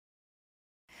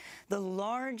the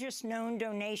largest known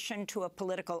donation to a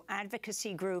political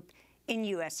advocacy group in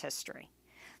U.S. history.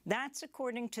 That's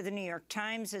according to the New York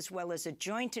Times, as well as a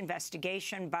joint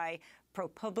investigation by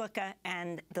ProPublica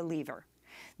and The Lever.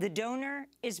 The donor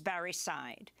is Barry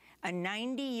Seid, a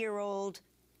 90-year-old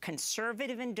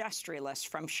conservative industrialist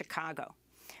from Chicago.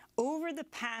 Over the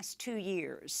past 2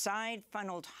 years, Seid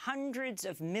funneled hundreds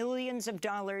of millions of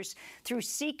dollars through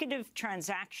secretive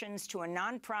transactions to a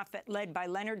nonprofit led by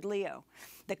Leonard Leo,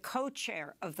 the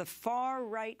co-chair of the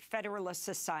far-right Federalist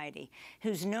Society,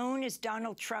 who's known as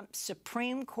Donald Trump's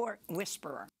Supreme Court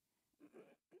whisperer.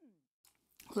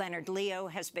 Leonard Leo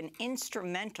has been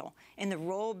instrumental in the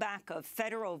rollback of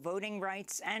federal voting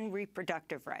rights and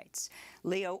reproductive rights.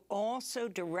 Leo also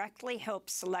directly helped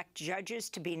select judges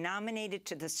to be nominated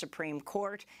to the Supreme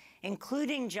Court,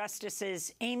 including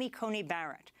Justices Amy Coney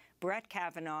Barrett, Brett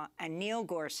Kavanaugh, and Neil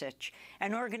Gorsuch,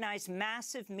 and organized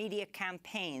massive media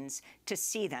campaigns to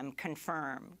see them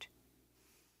confirmed.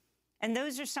 And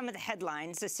those are some of the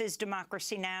headlines. This is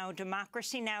Democracy Now!,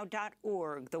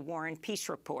 democracynow.org, The War and Peace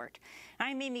Report.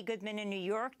 I'm Amy Goodman in New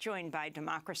York, joined by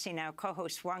Democracy Now!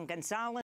 Co-host Juan Gonzalez.